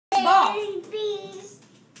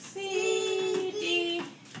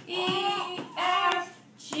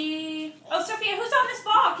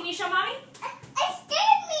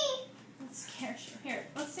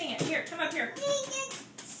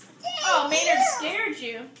scared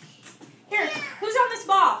you. Here, who's on this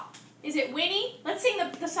ball? Is it Winnie? Let's sing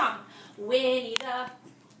the song. Winnie the...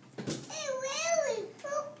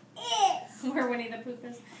 Where Winnie the Pooh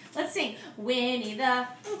is. Let's sing. Winnie the...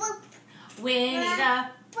 Winnie the...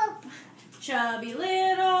 Chubby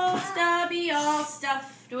little stubby all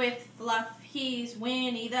stuffed with fluff. He's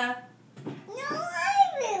Winnie the...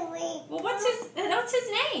 Well, what's his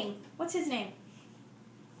name? What's his name?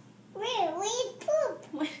 Winnie Poop.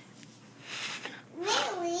 Winnie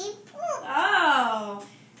Poop. Oh.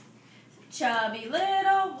 Chubby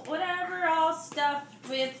little whatever all stuffed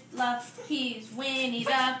with fluff. He's Winnie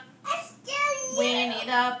the... Winnie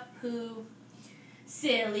the Pooh.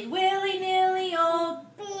 Silly willy nilly old...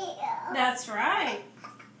 That's right.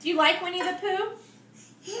 Do you like Winnie the Pooh?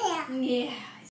 Yeah. Yeah.